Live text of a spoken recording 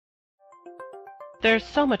There's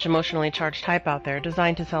so much emotionally charged hype out there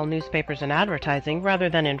designed to sell newspapers and advertising rather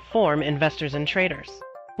than inform investors and traders.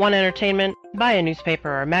 Want entertainment? Buy a newspaper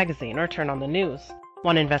or a magazine or turn on the news.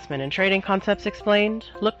 Want investment and trading concepts explained?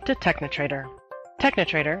 Look to TechnoTrader.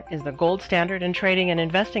 TechnoTrader is the gold standard in trading and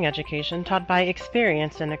investing education taught by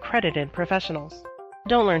experienced and accredited professionals.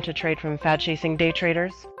 Don't learn to trade from fad-chasing day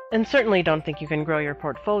traders, and certainly don't think you can grow your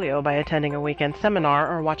portfolio by attending a weekend seminar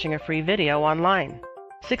or watching a free video online.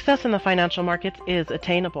 Success in the financial markets is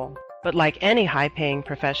attainable, but like any high-paying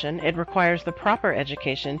profession, it requires the proper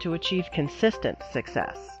education to achieve consistent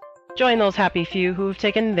success. Join those happy few who've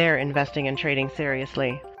taken their investing and trading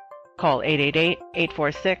seriously. Call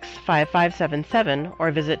 888-846-5577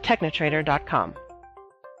 or visit technotrader.com.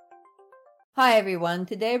 Hi everyone,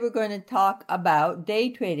 today we're going to talk about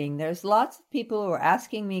day trading. There's lots of people who are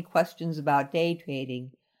asking me questions about day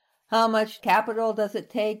trading. How much capital does it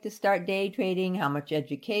take to start day trading? How much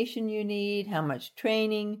education you need? How much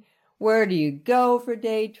training? Where do you go for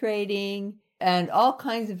day trading? And all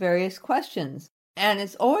kinds of various questions. And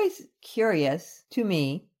it's always curious to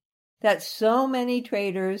me that so many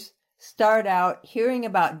traders start out hearing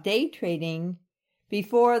about day trading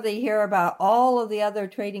before they hear about all of the other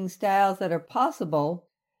trading styles that are possible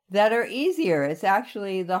that are easier. It's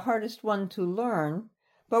actually the hardest one to learn.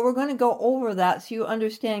 But we're going to go over that so you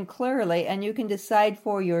understand clearly and you can decide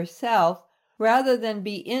for yourself rather than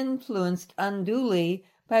be influenced unduly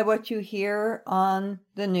by what you hear on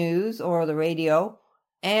the news or the radio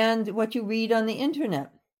and what you read on the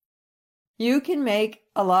internet. You can make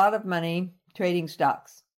a lot of money trading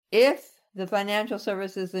stocks. If the financial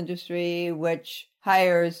services industry, which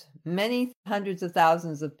hires many hundreds of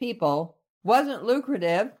thousands of people, wasn't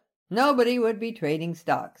lucrative, nobody would be trading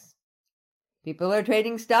stocks. People are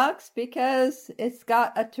trading stocks because it's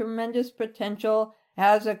got a tremendous potential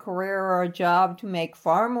as a career or a job to make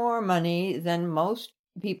far more money than most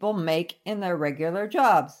people make in their regular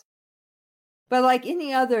jobs. But like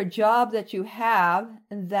any other job that you have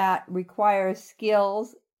that requires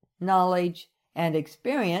skills, knowledge, and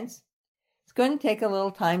experience, it's going to take a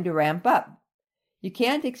little time to ramp up. You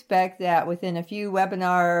can't expect that within a few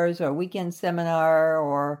webinars or weekend seminar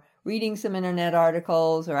or reading some internet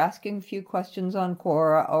articles or asking a few questions on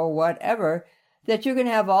Quora or whatever, that you're going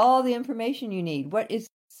to have all the information you need. What is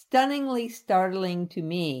stunningly startling to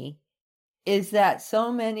me is that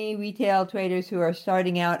so many retail traders who are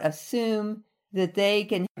starting out assume that they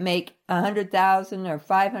can make $100,000 or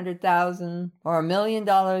 $500,000 or $1 million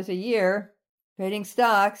a year trading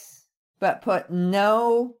stocks, but put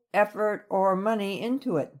no effort or money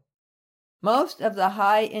into it. Most of the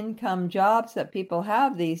high-income jobs that people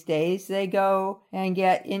have these days, they go and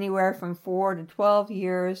get anywhere from 4 to 12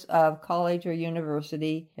 years of college or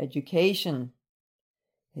university education.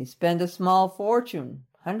 They spend a small fortune,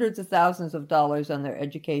 hundreds of thousands of dollars on their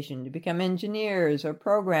education to become engineers or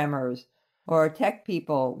programmers or tech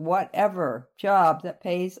people, whatever job that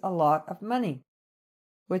pays a lot of money.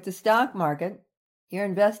 With the stock market, you're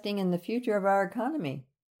investing in the future of our economy.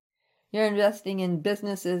 You're investing in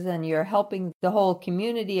businesses and you're helping the whole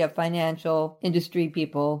community of financial industry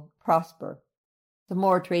people prosper. The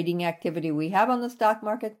more trading activity we have on the stock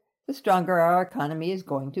market, the stronger our economy is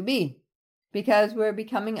going to be. Because we're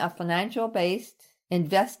becoming a financial-based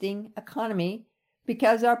investing economy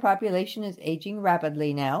because our population is aging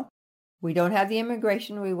rapidly now. We don't have the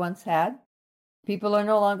immigration we once had. People are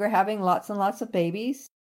no longer having lots and lots of babies.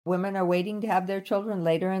 Women are waiting to have their children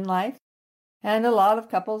later in life. And a lot of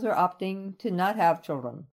couples are opting to not have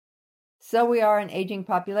children. So we are an aging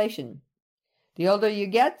population. The older you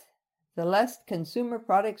get, the less consumer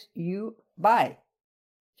products you buy.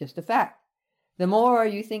 Just a fact. The more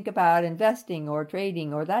you think about investing or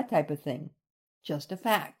trading or that type of thing. Just a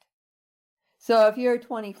fact. So if you're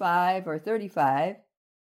 25 or 35,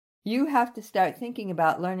 you have to start thinking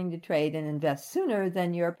about learning to trade and invest sooner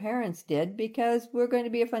than your parents did because we're going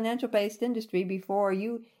to be a financial-based industry before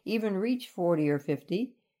you even reach 40 or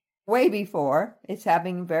 50. Way before. It's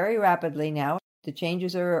happening very rapidly now. The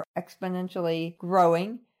changes are exponentially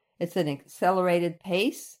growing. It's an accelerated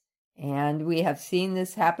pace. And we have seen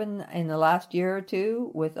this happen in the last year or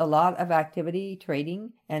two with a lot of activity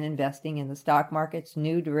trading and investing in the stock markets,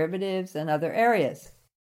 new derivatives, and other areas.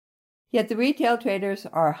 Yet the retail traders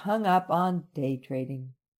are hung up on day trading.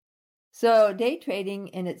 So day trading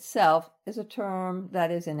in itself is a term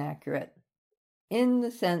that is inaccurate in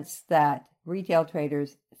the sense that retail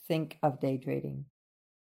traders think of day trading.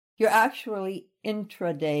 You're actually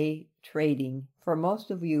intraday trading for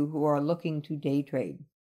most of you who are looking to day trade.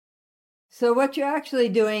 So what you're actually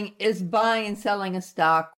doing is buying and selling a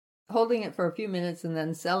stock, holding it for a few minutes and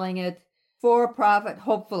then selling it for a profit,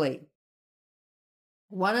 hopefully.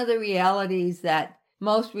 One of the realities that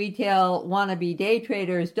most retail wannabe day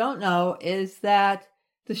traders don't know is that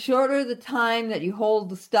the shorter the time that you hold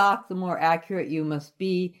the stock, the more accurate you must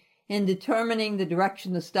be in determining the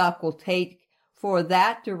direction the stock will take for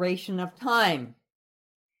that duration of time.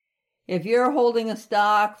 If you're holding a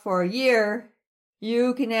stock for a year,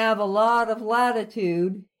 you can have a lot of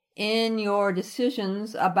latitude in your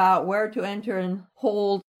decisions about where to enter and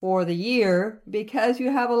hold for the year because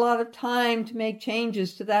you have a lot of time to make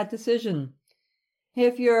changes to that decision.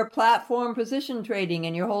 If you're platform position trading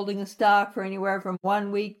and you're holding a stock for anywhere from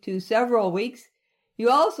 1 week to several weeks, you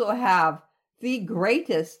also have the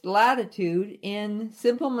greatest latitude in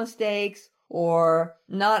simple mistakes or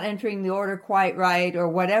not entering the order quite right or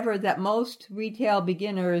whatever that most retail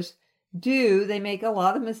beginners do. They make a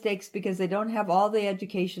lot of mistakes because they don't have all the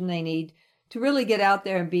education they need to really get out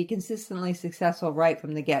there and be consistently successful right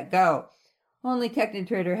from the get-go. Only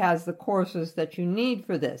TechniTrader has the courses that you need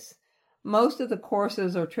for this. Most of the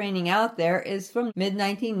courses or training out there is from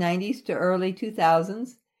mid-1990s to early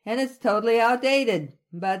 2000s, and it's totally outdated,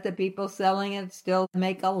 but the people selling it still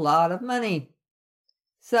make a lot of money.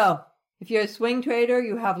 So, if you're a swing trader,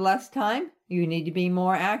 you have less time, you need to be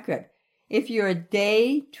more accurate. If you're a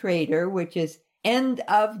day trader, which is end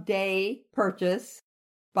of day purchase,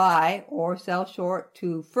 buy or sell short,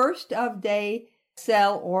 to first of day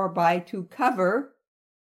sell or buy to cover,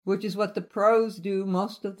 which is what the pros do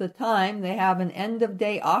most of the time. They have an end of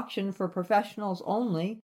day auction for professionals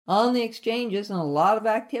only on the exchanges, and a lot of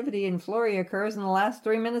activity and flurry occurs in the last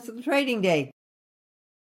 3 minutes of the trading day.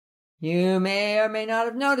 You may or may not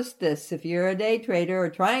have noticed this if you're a day trader or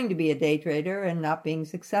trying to be a day trader and not being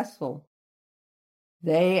successful.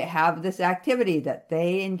 They have this activity that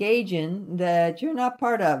they engage in that you're not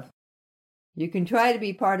part of. You can try to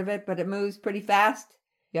be part of it, but it moves pretty fast.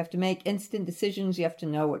 You have to make instant decisions. You have to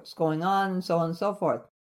know what's going on, and so on and so forth.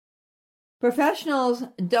 Professionals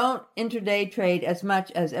don't intraday trade as much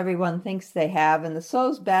as everyone thinks they have, and the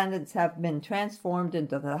SOS bandits have been transformed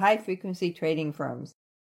into the high-frequency trading firms.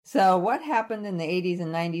 So what happened in the 80s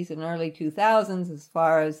and 90s and early 2000s as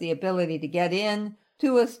far as the ability to get in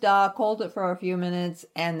to a stock, hold it for a few minutes,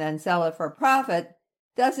 and then sell it for a profit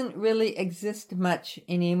doesn't really exist much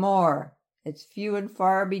anymore. It's few and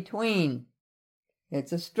far between.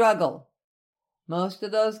 It's a struggle. Most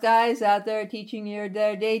of those guys out there teaching you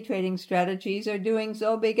their day trading strategies are doing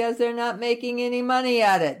so because they're not making any money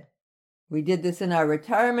at it. We did this in our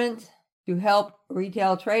retirement to help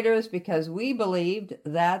retail traders because we believed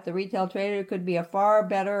that the retail trader could be a far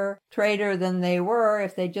better trader than they were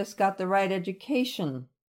if they just got the right education.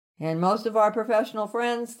 And most of our professional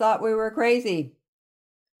friends thought we were crazy.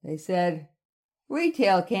 They said,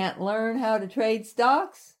 retail can't learn how to trade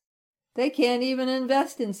stocks. They can't even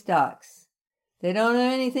invest in stocks. They don't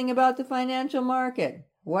know anything about the financial market.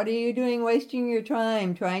 What are you doing wasting your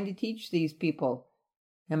time trying to teach these people?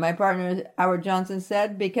 And my partner, Howard Johnson,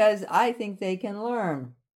 said, because I think they can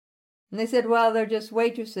learn. And they said, well, they're just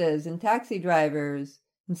waitresses and taxi drivers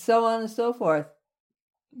and so on and so forth.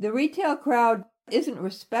 The retail crowd isn't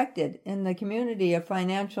respected in the community of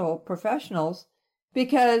financial professionals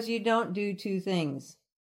because you don't do two things.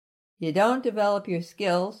 You don't develop your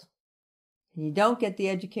skills, and you don't get the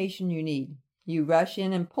education you need. You rush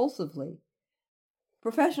in impulsively.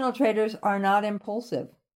 Professional traders are not impulsive.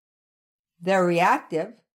 They're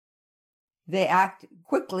reactive. They act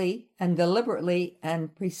quickly and deliberately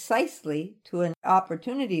and precisely to an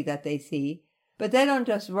opportunity that they see, but they don't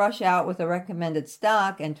just rush out with a recommended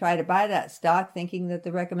stock and try to buy that stock thinking that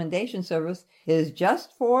the recommendation service is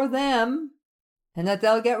just for them and that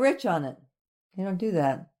they'll get rich on it. They don't do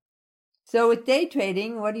that. So with day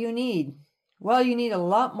trading, what do you need? Well, you need a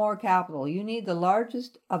lot more capital. You need the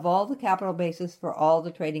largest of all the capital bases for all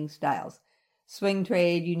the trading styles. Swing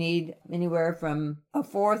trade, you need anywhere from a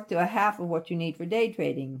fourth to a half of what you need for day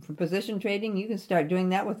trading. For position trading, you can start doing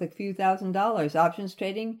that with a few $1,000s. Options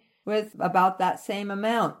trading with about that same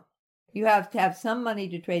amount. You have to have some money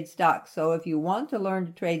to trade stocks. So if you want to learn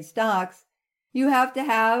to trade stocks, you have to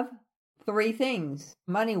have 3 things,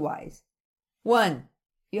 money-wise. 1,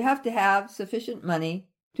 you have to have sufficient money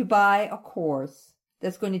to buy a course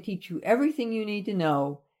that's going to teach you everything you need to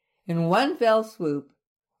know in one fell swoop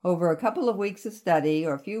over a couple of weeks of study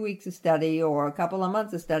or a few weeks of study or a couple of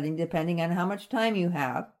months of studying, depending on how much time you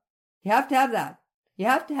have. You have to have that. You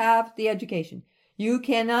have to have the education. You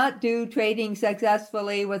cannot do trading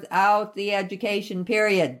successfully without the education,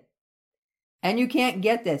 period. And you can't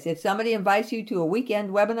get this. If somebody invites you to a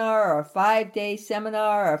weekend webinar or a 5-day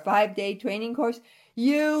seminar or a 5-day training course,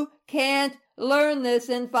 you can't learn this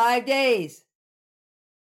in 5 days.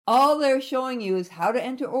 All they're showing you is how to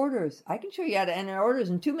enter orders. I can show you how to enter orders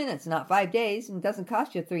in 2 minutes, not 5 days, and it doesn't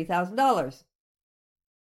cost you $3,000.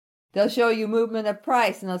 They'll show you movement of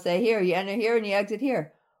price, and they'll say, here, you enter here and you exit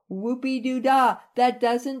here. Whoopie-doo-dah. That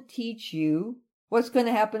doesn't teach you what's going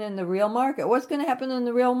to happen in the real market. What's going to happen in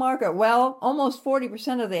the real market? Well, almost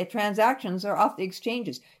 40% of the transactions are off the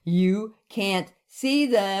exchanges. You can't see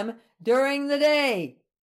them during the day.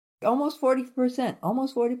 Almost 40%.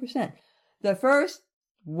 Almost 40%. The first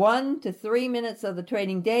 1 to 3 minutes of the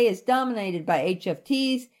trading day is dominated by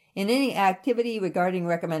HFTs in any activity regarding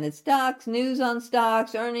recommended stocks, news on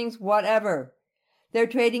stocks, earnings, whatever. They're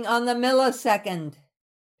trading on the millisecond.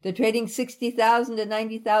 They're trading 60,000 to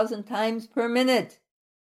 90,000 times per minute.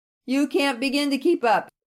 You can't begin to keep up.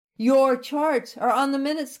 Your charts are on the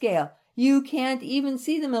minute scale. You can't even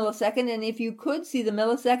see the millisecond, and if you could see the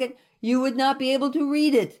millisecond, you would not be able to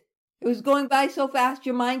read it. It was going by so fast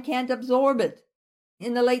your mind can't absorb it.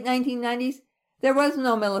 In the late 1990s, there was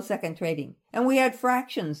no millisecond trading, and we had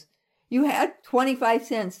fractions. You had 25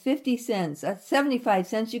 cents, 50 cents, 75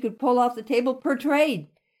 cents you could pull off the table per trade.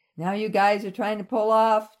 Now you guys are trying to pull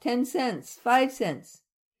off 10 cents, 5 cents.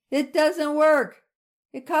 It doesn't work.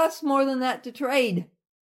 It costs more than that to trade.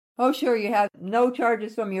 Oh, sure, you have no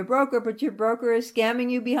charges from your broker, but your broker is scamming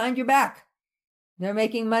you behind your back. They're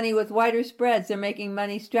making money with wider spreads. They're making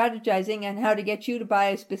money strategizing on how to get you to buy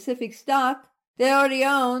a specific stock they already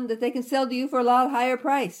own that they can sell to you for a lot higher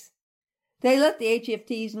price. They let the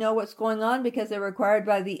HFTs know what's going on because they're required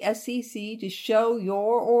by the SEC to show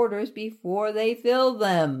your orders before they fill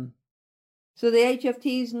them. So the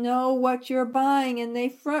HFTs know what you're buying and they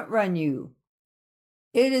front run you.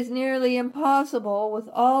 It is nearly impossible with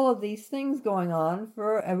all of these things going on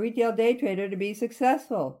for a retail day trader to be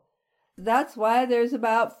successful. That's why there's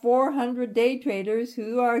about 400 day traders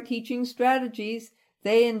who are teaching strategies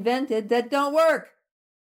they invented that don't work.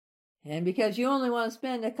 And because you only want to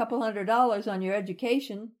spend a couple $100 on your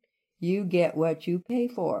education, you get what you pay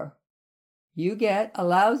for. You get a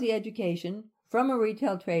lousy education from a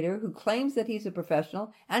retail trader who claims that he's a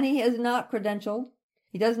professional, and he is not credentialed.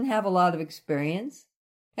 He doesn't have a lot of experience.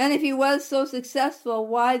 And if he was so successful,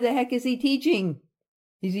 why the heck is he teaching?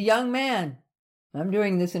 He's a young man. I'm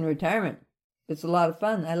doing this in retirement. It's a lot of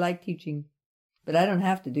fun. I like teaching. But I don't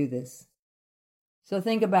have to do this. So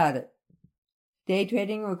think about it. Day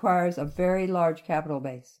trading requires a very large capital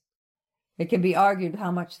base. It can be argued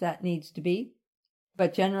how much that needs to be,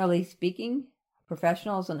 but generally speaking,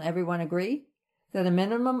 professionals and everyone agree that a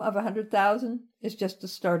minimum of 100,000 is just a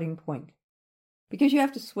starting point. Because you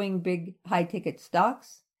have to swing big, high-ticket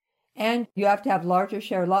stocks, and you have to have larger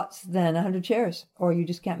share lots than 100 shares, or you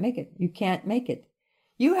just can't make it. You can't make it.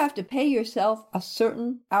 You have to pay yourself a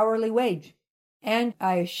certain hourly wage, and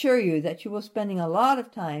I assure you that you will be spending a lot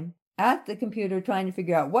of time at the computer trying to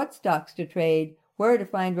figure out what stocks to trade, where to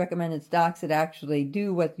find recommended stocks that actually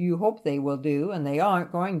do what you hope they will do, and they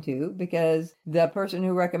aren't going to because the person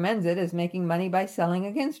who recommends it is making money by selling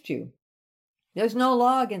against you. There's no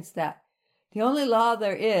law against that. The only law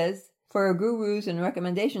there is for gurus and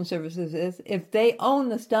recommendation services is if they own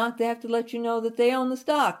the stock, they have to let you know that they own the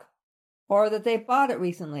stock or that they bought it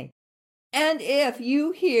recently. And if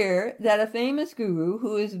you hear that a famous guru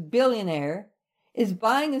who is a billionaire is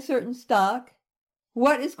buying a certain stock,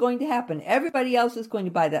 what is going to happen? Everybody else is going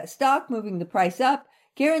to buy that stock, moving the price up,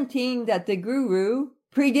 guaranteeing that the guru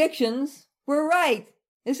predictions were right.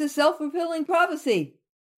 It's a self-fulfilling prophecy.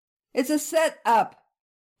 It's a setup.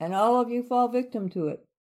 And all of you fall victim to it.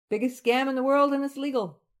 Biggest scam in the world, and it's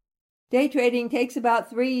legal. Day trading takes about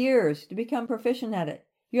 3 years to become proficient at it.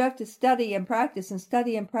 You have to study and practice and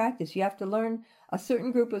study and practice. You have to learn a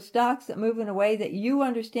certain group of stocks that move in a way that you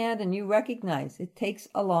understand and you recognize. It takes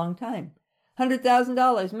a long time.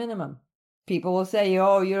 $100,000 minimum. People will say,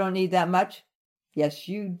 oh, you don't need that much. Yes,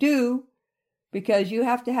 you do, because you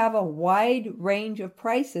have to have a wide range of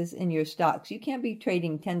prices in your stocks. You can't be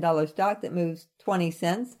trading $10 stock that moves 20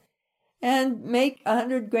 cents and make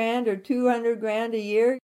 $100,000 or $200,000 a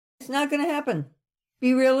year. It's not going to happen.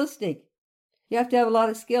 Be realistic. You have to have a lot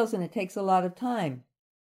of skills, and it takes a lot of time.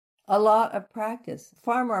 A lot of practice,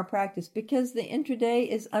 far more practice, because the intraday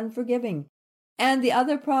is unforgiving. And the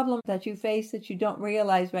other problem that you face that you don't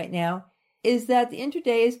realize right now is that the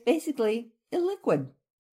intraday is basically illiquid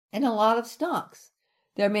in a lot of stocks.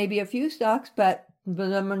 There may be a few stocks, but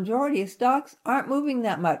the majority of stocks aren't moving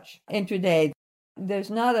that much intraday. There's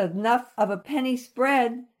not enough of a penny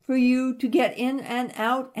spread for you to get in and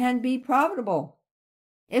out and be profitable.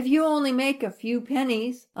 If you only make a few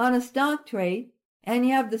pennies on a stock trade and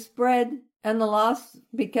you have the spread and the loss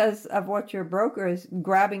because of what your broker is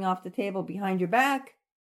grabbing off the table behind your back,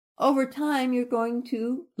 over time you're going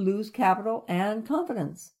to lose capital and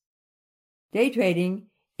confidence. Day trading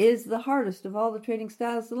is the hardest of all the trading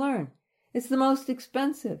styles to learn. It's the most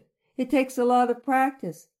expensive. It takes a lot of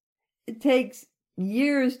practice. It takes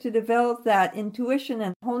years to develop that intuition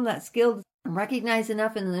and hone that skill and recognize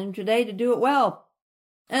enough in the intraday to do it well.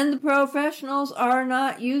 And the professionals are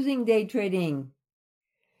not using day trading.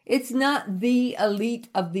 It's not the elite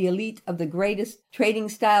of the greatest trading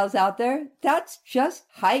styles out there. That's just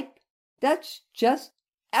hype. That's just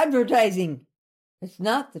advertising. It's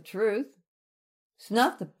not the truth. It's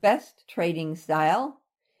not the best trading style.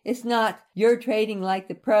 It's not you're trading like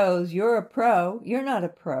the pros. You're a pro. You're not a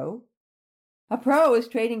pro. A pro is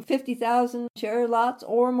trading 50,000 share lots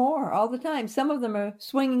or more all the time. Some of them are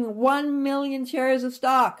swinging 1 million shares of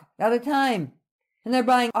stock at a time. And they're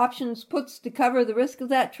buying options puts to cover the risk of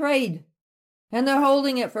that trade. And they're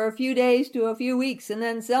holding it for a few days to a few weeks and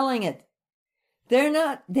then selling it. They're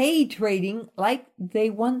not day trading like they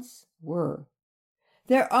once were.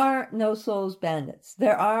 There are no souls bandits.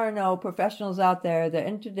 There are no professionals out there that are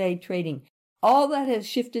intraday trading. All that has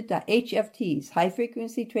shifted to HFTs,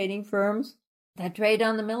 high-frequency trading firms that trade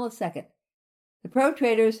on the millisecond. The pro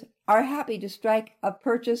traders are happy to strike a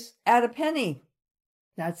purchase at a penny.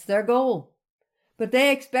 That's their goal. But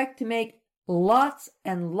they expect to make lots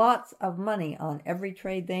and lots of money on every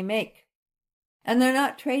trade they make. And they're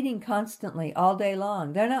not trading constantly all day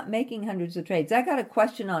long. They're not making hundreds of trades. I got a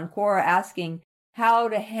question on Quora asking how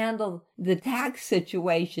to handle the tax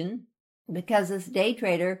situation because this day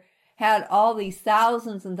trader had all these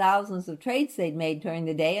thousands and thousands of trades they'd made during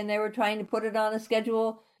the day, and they were trying to put it on a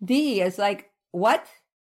Schedule D. It's like, what?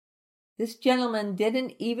 This gentleman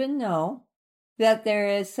didn't even know that there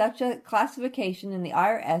is such a classification in the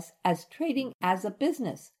IRS as trading as a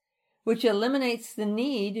business, which eliminates the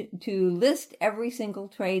need to list every single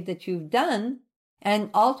trade that you've done and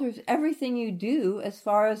alters everything you do as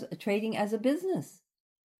far as trading as a business.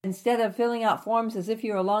 Instead of filling out forms as if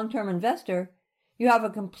you're a long-term investor, you have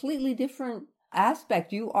a completely different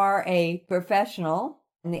aspect. You are a professional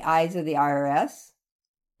in the eyes of the IRS,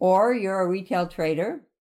 or you're a retail trader,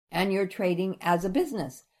 and you're trading as a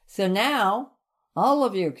business. So now all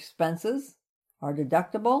of your expenses are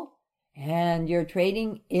deductible, and your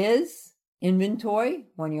trading is inventory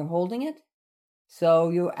when you're holding it. So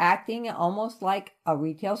you're acting almost like a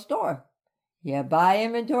retail store. You buy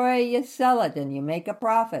inventory, you sell it, and you make a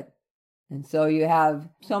profit. And so you have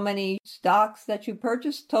so many stocks that you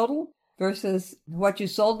purchased total versus what you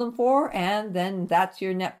sold them for, and then that's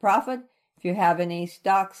your net profit. If you have any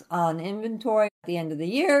stocks on inventory at the end of the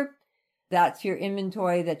year, that's your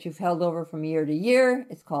inventory that you've held over from year to year.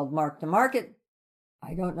 It's called mark to market.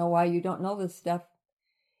 I don't know why you don't know this stuff.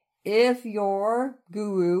 If your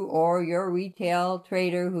guru or your retail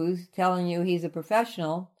trader who's telling you he's a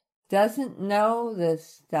professional doesn't know this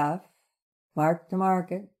stuff, mark to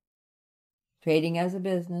market, trading as a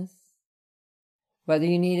business, whether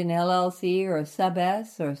you need an LLC or a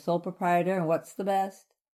sub-S or a sole proprietor, and what's the best?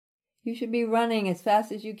 You should be running as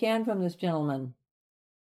fast as you can from this gentleman.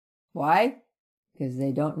 Why? Because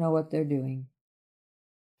they don't know what they're doing.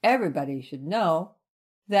 Everybody should know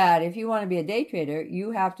that if you want to be a day trader,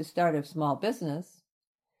 you have to start a small business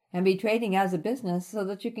and be trading as a business so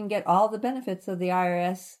that you can get all the benefits of the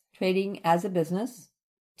IRS trading as a business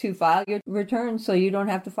to file your returns so you don't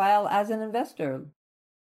have to file as an investor.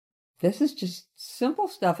 This is just simple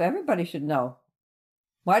stuff everybody should know.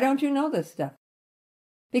 Why don't you know this stuff?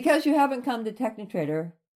 Because you haven't come to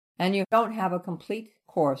TechniTrader and you don't have a complete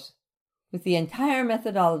course with the entire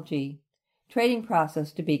methodology, trading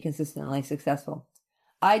process to be consistently successful.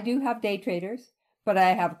 I do have day traders, but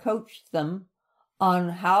I have coached them on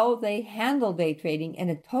how they handle day trading in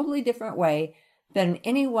a totally different way than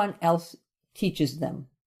anyone else teaches them.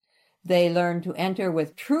 They learn to enter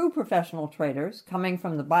with true professional traders coming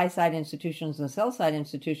from the buy-side institutions and sell-side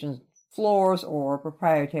institutions, floors or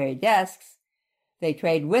proprietary desks. They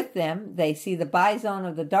trade with them, they see the buy zone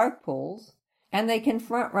of the dark pools, and they can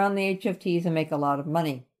front run the HFTs and make a lot of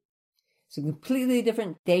money. It's a completely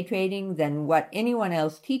different day trading than what anyone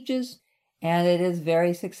else teaches, and it is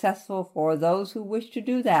very successful for those who wish to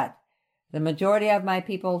do that. The majority of my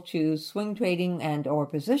people choose swing trading and or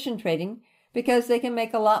position trading because they can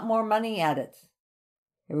make a lot more money at it.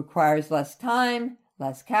 It requires less time,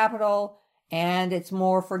 less capital, and it's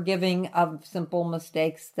more forgiving of simple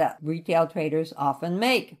mistakes that retail traders often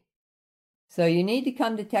make. So you need to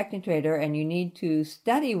come to TechniTrader and you need to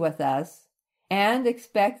study with us and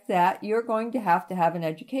expect that you're going to have an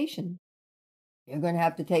education. You're going to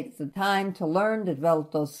have to take the time to learn, to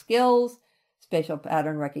develop those skills, spatial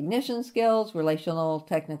pattern recognition skills, relational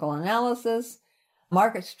technical analysis,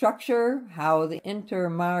 market structure, how the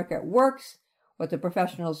intermarket works, what the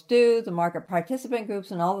professionals do, the market participant groups,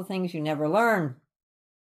 and all the things you never learn.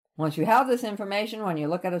 Once you have this information, when you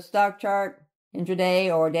look at a stock chart,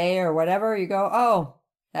 intraday or day or whatever, you go, oh,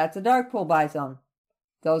 that's a dark pool buy zone.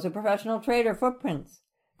 Those are professional trader footprints.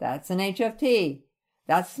 That's an HFT.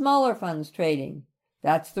 That's smaller funds trading.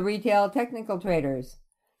 That's the retail technical traders.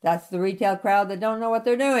 That's the retail crowd that don't know what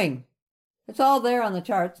they're doing. It's all there on the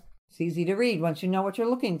charts. It's easy to read once you know what you're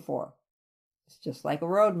looking for. It's just like a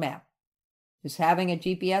road map. Just having a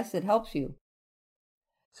GPS that helps you.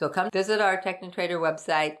 So come visit our TechnoTrader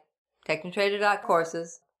website,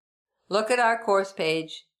 technotrader.courses. Look at our course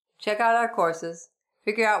page. Check out our courses.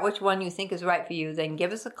 Figure out which one you think is right for you. Then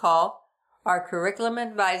give us a call. Our curriculum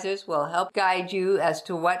advisors will help guide you as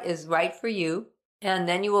to what is right for you. And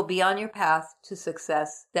then you will be on your path to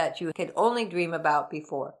success that you could only dream about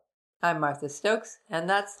before. I'm Martha Stokes, and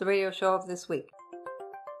that's the radio show of this week.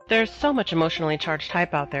 There's so much emotionally charged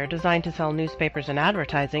hype out there designed to sell newspapers and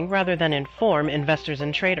advertising rather than inform investors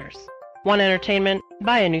and traders. Want entertainment?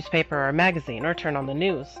 Buy a newspaper or magazine or turn on the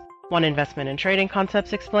news. Want investment and trading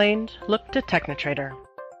concepts explained? Look to TechnoTrader.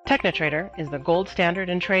 TechnoTrader is the gold standard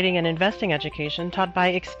in trading and investing education taught by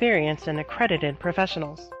experienced and accredited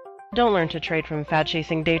professionals. Don't learn to trade from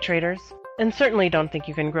fad-chasing day traders, and certainly don't think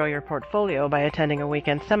you can grow your portfolio by attending a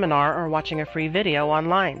weekend seminar or watching a free video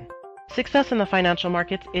online. Success in the financial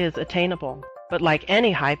markets is attainable, but like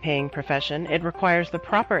any high-paying profession, it requires the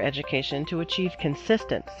proper education to achieve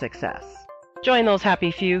consistent success. Join those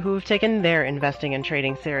happy few who have taken their investing and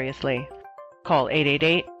trading seriously. Call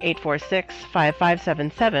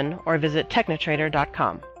 888-846-5577 or visit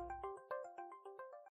technotrader.com.